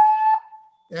said.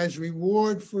 As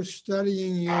reward for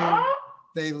studying you,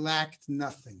 they lacked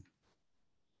nothing.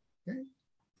 Okay?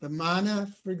 The manna,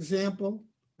 for example,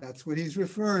 that's what he's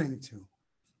referring to.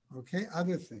 Okay,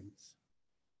 other things.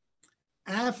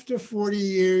 After 40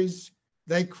 years,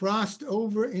 they crossed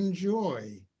over in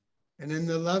joy, and in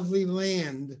the lovely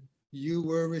land you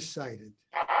were recited.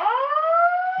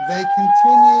 They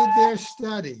continued their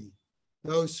study,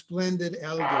 those splendid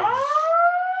elders,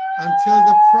 until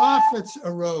the prophets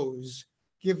arose,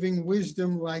 giving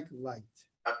wisdom like light.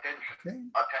 Attention, Okay?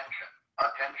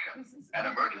 attention. An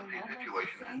emergency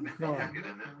situation has been detected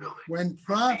in this building. When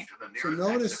Proceed to the so nearest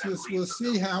notice exit and this, leave we'll the see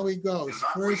building. how he Do goes.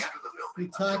 not First, re-enter the he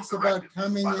building until talks about directed to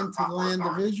coming by the into the proper land of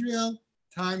authority. Israel,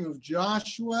 time of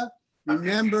Joshua.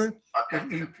 Remember,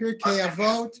 in Pirkei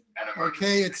Avot,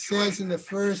 okay, it says in the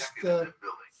first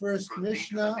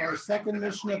Mishnah or second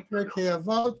Mishnah, Pirkei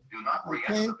Avot,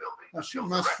 okay,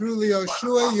 Masruli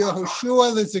Yoshua,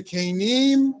 Yehoshua,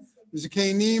 L'Zakenim,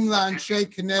 L'Zakenim La'anshei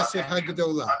Knesset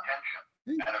HaGedolah.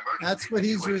 Okay? That's what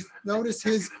he's, notice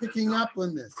his picking up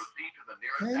on this.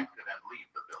 Okay?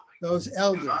 Those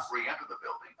elders.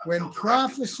 When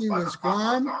prophecy was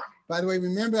gone, by the way,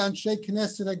 remember Anshei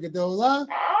Knesset HaGedolah,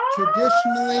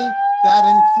 traditionally that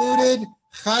included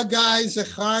Chagai,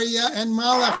 Zechariah, and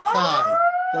Malachi,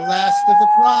 the last of the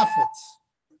prophets.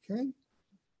 Okay?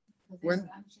 When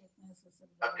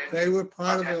they were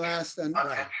part of the last, and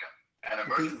right. An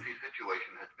emergency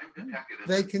situation has been detected in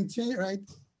They continue, right?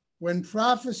 When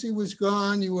prophecy was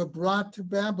gone, you were brought to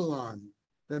Babylon.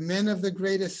 The men of the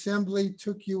great assembly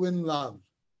took you in love.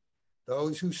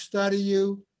 Those who study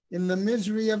you in the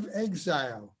misery of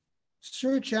exile,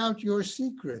 search out your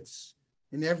secrets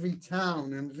in every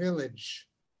town and village.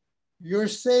 Your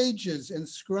sages and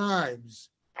scribes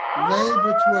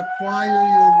labor to acquire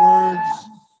your words.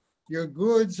 Your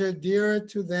goods are dearer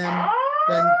to them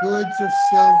than goods of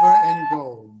silver and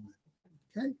gold.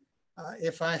 Okay.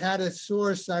 If I had a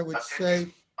source, I would say,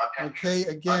 okay,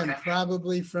 again,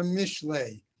 probably from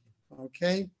Mishlei.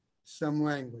 Okay, some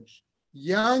language.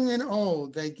 Young and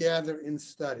old, they gather in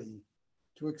study.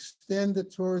 To extend the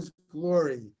Torah's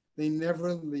glory, they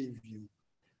never leave you.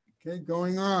 Okay,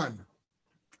 going on.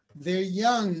 They're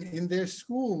young in their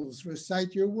schools,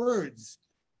 recite your words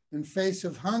in face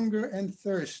of hunger and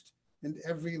thirst and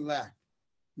every lack.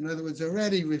 In other words,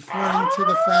 already referring to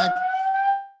the fact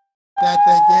that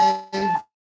they gave.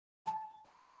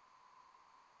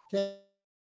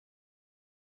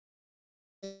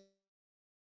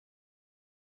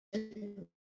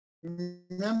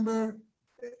 Remember,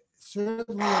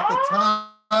 certainly at the time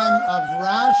of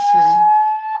Rashi,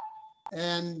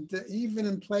 and even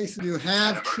in places you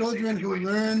have children who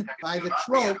learn by the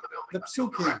trope, the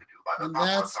psukim, and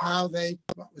that's how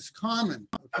what was common,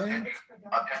 okay?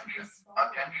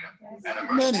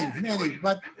 Many,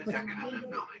 but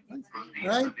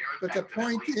right? But the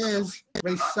point is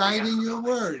reciting your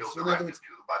words. In other words,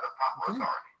 okay?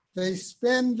 They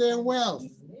spend their wealth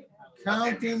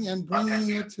counting and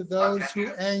bringing it to those who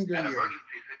anger you,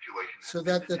 so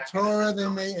that the Torah they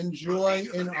may enjoy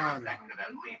in honor.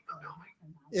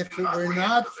 If it were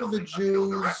not for the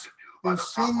Jews who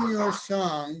sing your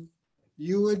song,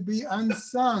 you would be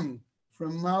unsung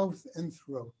from mouth and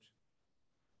throat.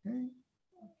 Okay?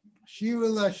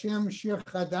 Shiru Hashem Shir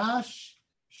Chadash,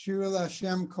 Shiru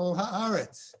Hashem Kol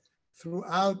Haaretz.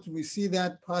 Throughout, we see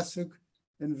that pasuk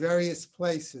in various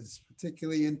places,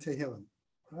 particularly in Tehillim.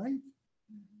 Right?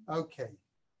 Okay.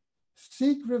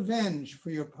 Seek revenge for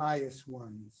your pious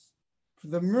ones, for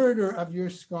the murder of your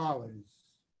scholars,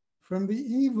 from the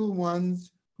evil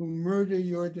ones who murder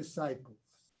your disciples.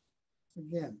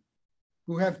 Again,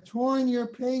 who have torn your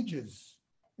pages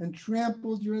and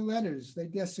trampled your letters. They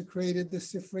desecrated the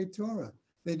Sifrei Torah.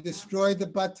 They destroyed the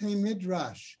Batei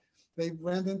Midrash. They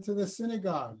went into the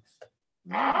synagogues.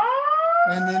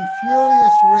 And in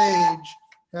furious rage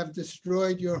have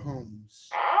destroyed your homes.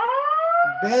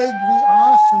 Beg the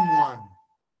awesome one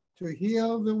to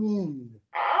heal the wound,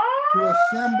 to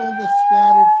assemble the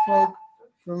scattered folk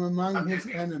from among his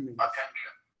enemies.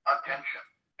 Attention.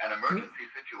 An emergency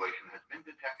situation has been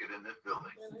detected in this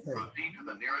building. Okay. Proceed to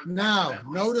the nearest. Now,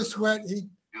 notice what he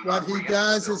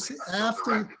does is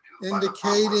after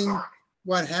indicating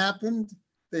what happened,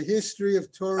 the history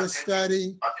of Torah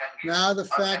study, now the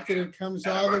fact that it comes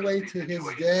all the way to his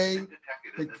day,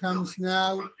 it comes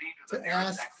now to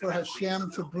ask for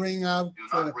Hashem to bring out,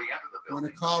 I want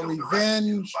to call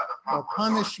revenge or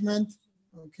punishment,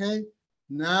 okay?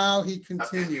 Now he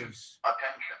continues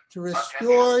to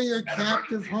restore your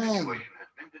captive home,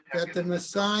 that the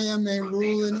Messiah may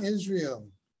rule in Israel,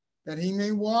 that he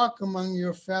may walk among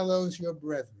your fellows, your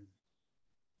brethren,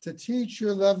 to teach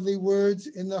your lovely words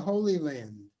in the Holy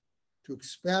Land, to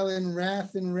expel in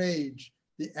wrath and rage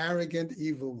the arrogant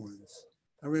evil ones,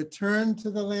 a return to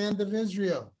the land of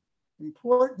Israel,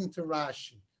 important to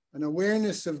Rashi, an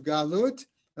awareness of Galut,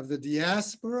 of the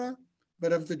diaspora,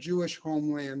 but of the Jewish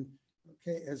homeland,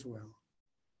 okay, as well.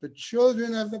 The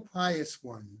children of the pious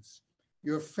ones,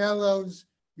 your fellows,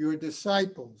 your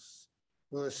disciples,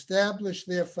 will establish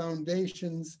their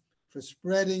foundations for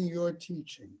spreading your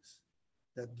teachings,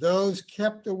 that those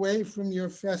kept away from your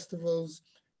festivals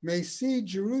may see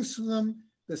Jerusalem,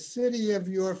 the city of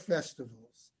your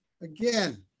festivals.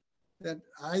 Again, that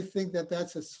I think that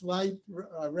that's a slight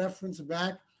reference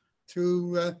back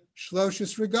to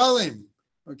Shloshis Regalim,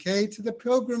 okay, to the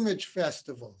pilgrimage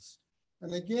festivals.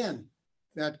 And again,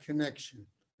 that connection,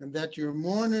 and that your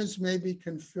mourners may be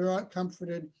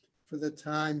comforted for the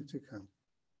time to come.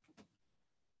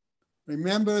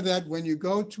 Remember that when you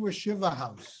go to a Shiva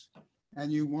house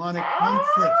and you want to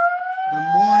comfort the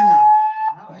mourner,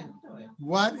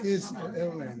 what is the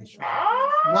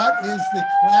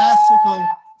classical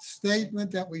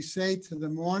statement that we say to the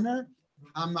mourner?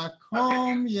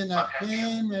 Hamakom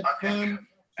yenachem etchem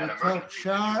v'tok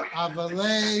shar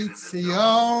avalei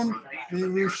Tzion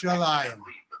v'Yerushalayim.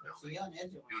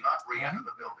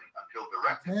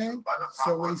 Okay, so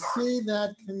we see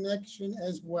that connection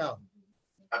as well.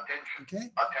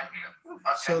 Okay,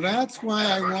 so that's why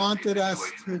I wanted us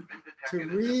to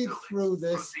read through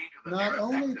this, not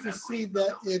only to see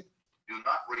that it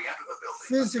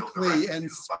physically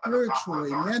and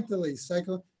spiritually, mentally,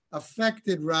 psychologically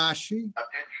affected Rashi.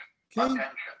 Okay,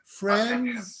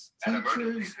 friends,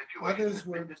 teachers, others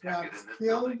were perhaps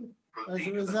killed as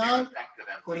a result,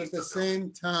 but at the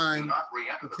same time,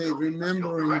 okay,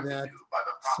 remembering that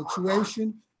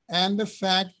situation and the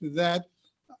fact that,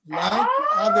 like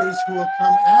others who will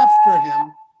come after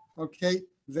him, okay,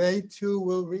 they too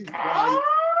will write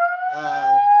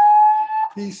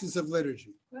pieces of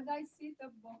liturgy. Could I see the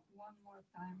book one more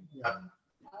time? Yeah.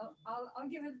 I'll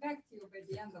give it back to you by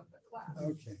the end of the class.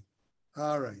 Okay,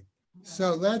 all right.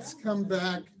 So let's come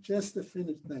back just to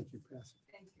finish. Thank you, Pastor.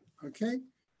 Thank you. Okay,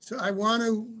 so I want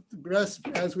to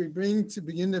as we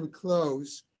begin to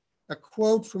close, a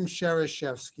quote from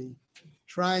Shereshevsky,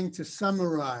 trying to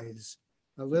summarize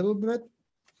a little bit,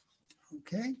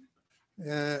 okay,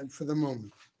 for the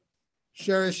moment.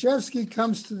 Shereshevsky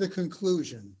comes to the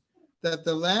conclusion that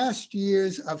the last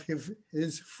years of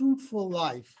his fruitful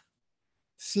life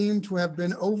seem to have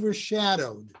been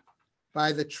overshadowed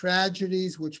by the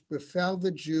tragedies which befell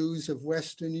the Jews of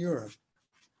Western Europe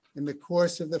in the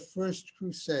course of the First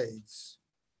Crusades,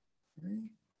 okay,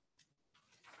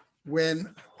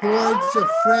 when hordes of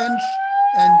French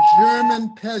and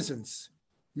German peasants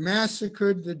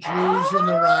massacred the Jews in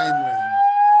the Rhineland.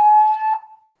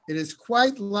 It is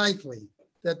quite likely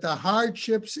that the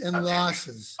hardships and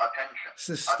losses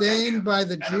sustained by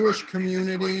the Jewish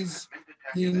communities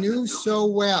he knew so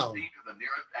well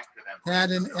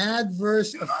had an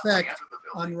adverse effect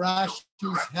on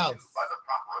Rashi's health.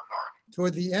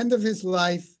 Toward the end of his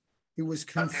life, he was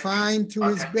confined to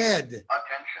his bed,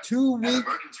 too weak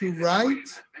to write,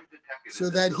 so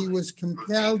that he was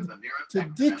compelled to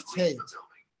dictate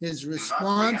his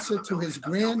response to his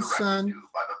grandson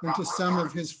and to some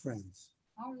of his friends.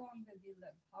 How long did he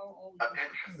live? How old?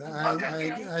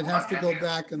 I'd have to go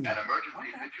back and. An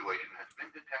emergency situation has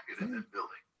been detected in this building.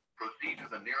 Proceed to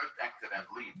the nearest exit and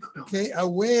leave the building. Okay,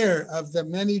 aware of the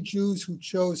many Jews who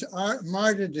chose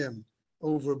martyrdom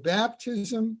over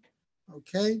baptism,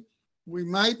 okay, we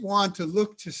might want to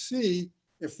look to see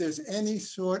if there's any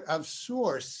sort of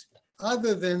source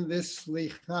other than this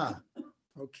slicha,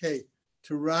 okay,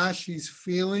 to Rashi's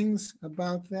feelings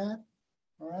about that,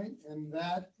 all right? And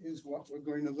that is what we're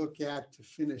going to look at to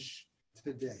finish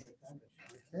today,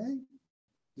 okay?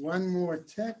 One more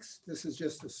text. This is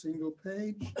just a single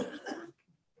page.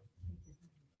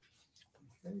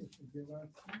 Okay, if you give out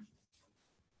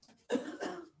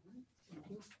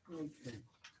okay.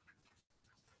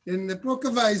 In the book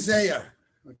of Isaiah,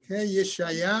 okay,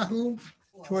 Yeshayahu,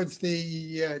 towards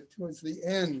the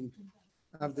end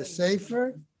of the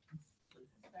Sefer,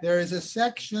 there is a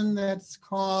section that's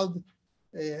called,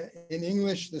 in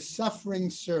English, the suffering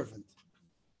servant.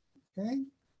 Okay,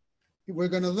 we're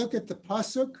going to look at the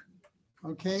pasuk,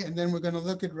 okay, and then we're going to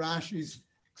look at Rashi's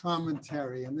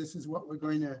commentary, and this is what we're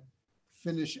going to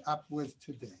finish up with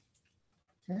today.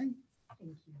 Okay,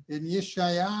 in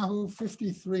Yeshayahu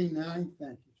 53:9.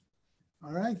 Thank you.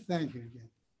 All right, thank you again.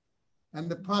 And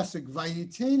the pasuk,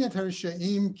 Vayitin et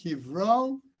Hershaim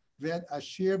kivro vet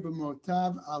ashir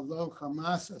b'motav alo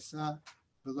chamas asa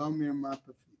v'lo mirma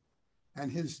pafi.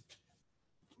 And his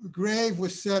grave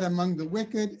was set among the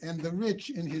wicked and the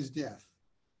rich in his death,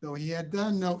 though he had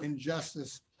done no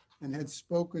injustice and had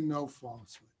spoken no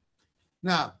falsehood.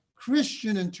 Now,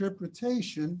 Christian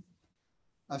interpretation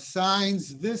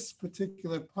assigns this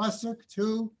particular pasuk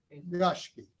to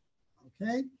Yashki,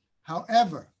 okay?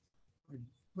 However,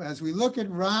 as we look at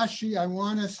Rashi, I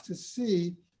want us to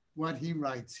see what he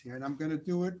writes here, and I'm going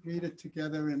to read it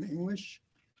together in English.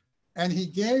 And he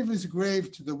gave his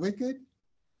grave to the wicked.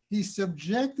 He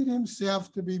subjected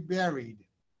himself to be buried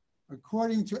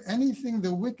according to anything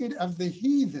the wicked of the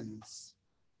heathens,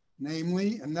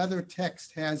 namely, another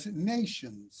text has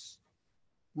nations,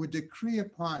 would decree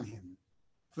upon him,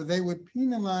 for they would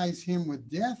penalize him with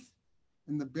death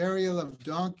and the burial of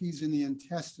donkeys in the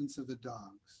intestines of the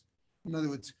dogs. In other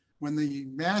words, when the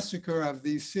massacre of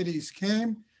these cities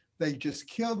came, they just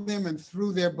killed them and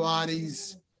threw their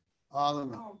bodies all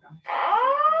around.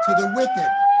 To the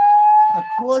wicked,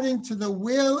 according to the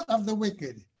will of the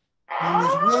wicked, he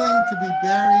was willing to be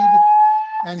buried,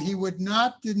 and he would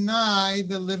not deny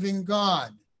the living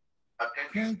God.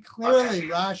 Okay, clearly,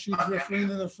 Rashi is referring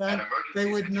to the fact they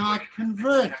would not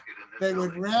convert. They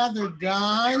would rather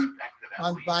die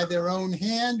by their own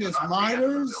hand as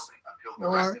martyrs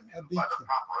or be killed.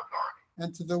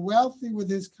 And to the wealthy with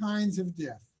his kinds of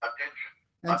death.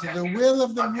 And to the will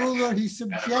of the ruler, he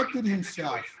subjected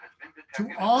himself to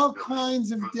all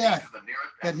kinds of death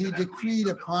that he decreed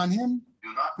upon him,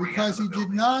 because he did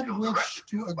not wish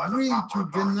to agree to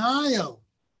denial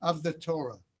of the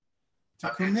Torah, to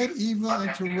commit evil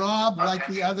and to rob like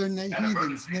the other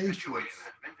heathens, nations.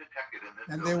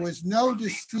 And there was no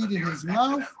deceit in his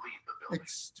mouth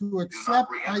to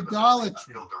accept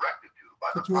idolatry,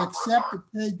 to accept a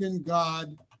pagan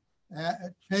god,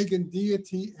 a pagan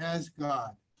deity as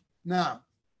God. Now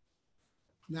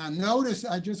notice,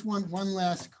 I just want one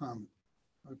last comment.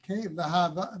 Okay,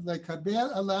 the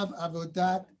kabel alav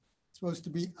avodat, supposed to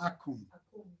be akum.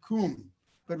 Kum.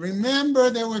 But remember,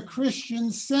 there were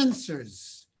Christian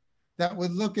censors that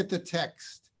would look at the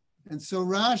text. And so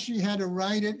Rashi had to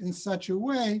write it in such a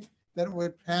way that it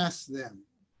would pass them.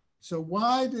 So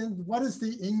what does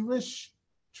the English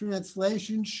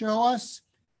translation show us?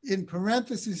 In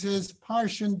parentheses, it says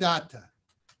Parshandata.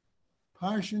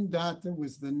 Parshandata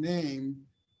was the name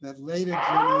that later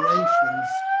generations,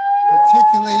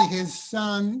 particularly his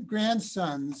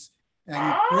grandsons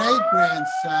and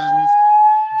great-grandsons,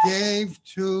 gave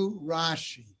to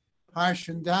Rashi.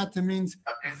 Parshandata means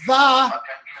the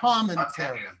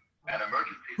commentary.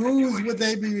 Who would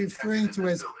they be referring to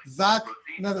as the?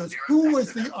 In other words, who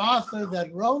was the author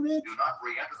that wrote it?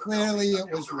 Clearly, it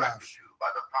was Rashi.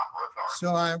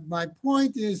 So my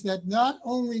point is that not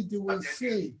only do we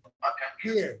see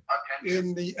here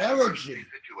in the elegy,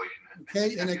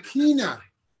 okay, in Akina,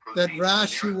 that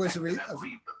Rashi was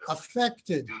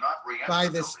affected by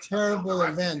this terrible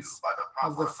events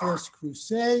of the First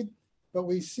Crusade, but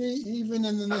we see even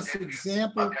in this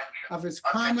example of his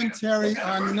commentary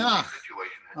on Nach,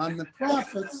 on the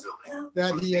prophets,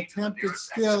 that he attempted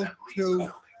still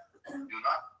to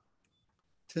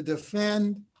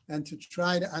defend and to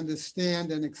try to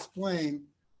understand and explain,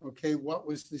 okay, what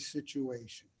was the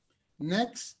situation.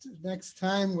 Next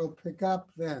time we'll pick up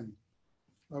then,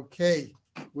 okay,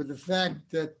 with the fact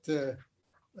that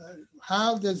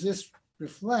how does this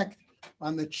reflect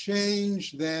on the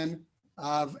change then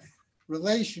of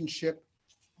relationship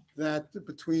that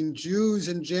between Jews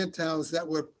and Gentiles that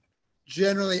were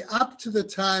generally up to the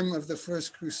time of the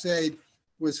First Crusade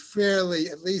was fairly,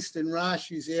 at least in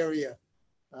Rashi's area,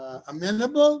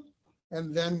 amenable,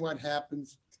 and then what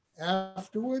happens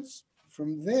afterwards.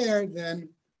 From there, then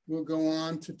we'll go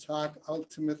on to talk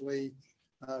ultimately,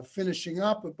 finishing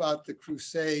up about the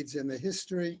Crusades and the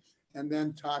history, and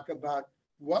then talk about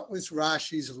what was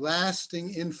Rashi's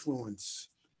lasting influence,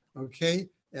 okay?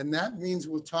 And that means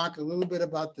we'll talk a little bit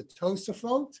about the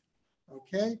Tosafot,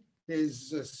 okay?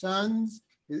 His sons,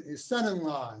 his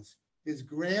son-in-laws, his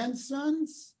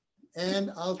grandsons, and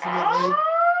ultimately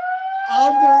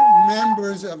other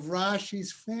members of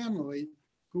Rashi's family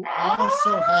who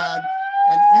also had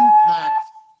an impact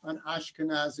on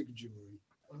Ashkenazic Jewry.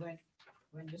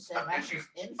 When you say Rashi's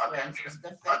influence, is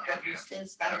the fact that you still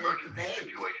study today.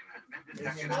 Is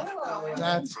enough to,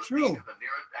 That's true. but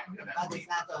it's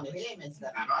not only him, it's the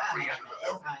Rabbi and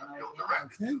Ezra.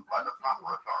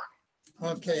 Okay.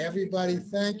 Okay, everybody,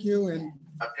 thank you, and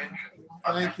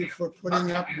thank you for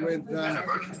putting up with. An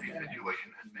emergency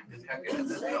situation has been detected in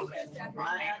this building. Proceed to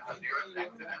the nearest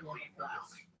exit and leave the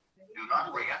building. Do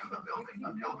not re-enter the building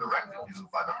until directed to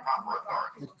by the proper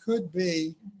authority. It could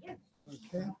be,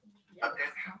 okay.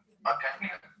 Attention.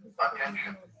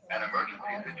 An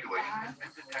emergency situation has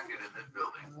been detected in this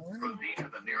building. Proceed to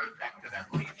the nearest exit and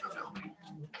leave the building.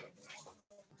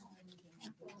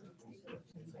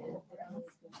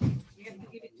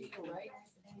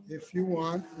 If you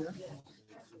want, yeah.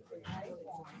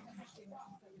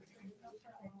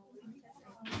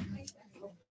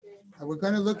 We're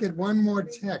going to look at one more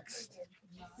text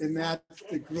in that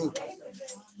the group.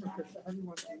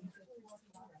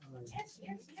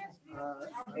 I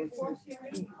would say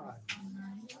 2-5.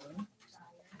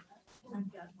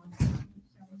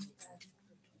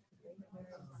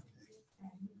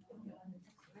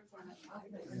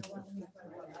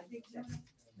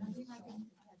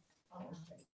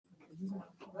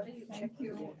 What do you check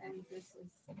here? And this is.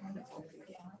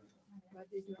 What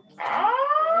did you? What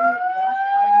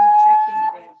are you checking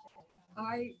there?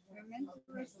 I remember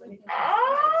listening to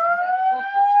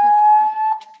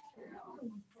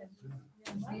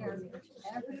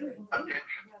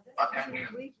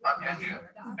Attention.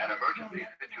 An emergency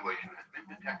situation has been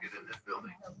detected in this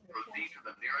building. Proceed to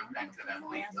the nearest exit and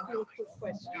leave the building.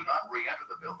 Do not re-enter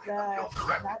the building until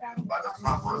directed by the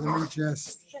proper Let me authority.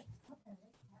 just.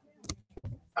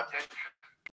 Attention.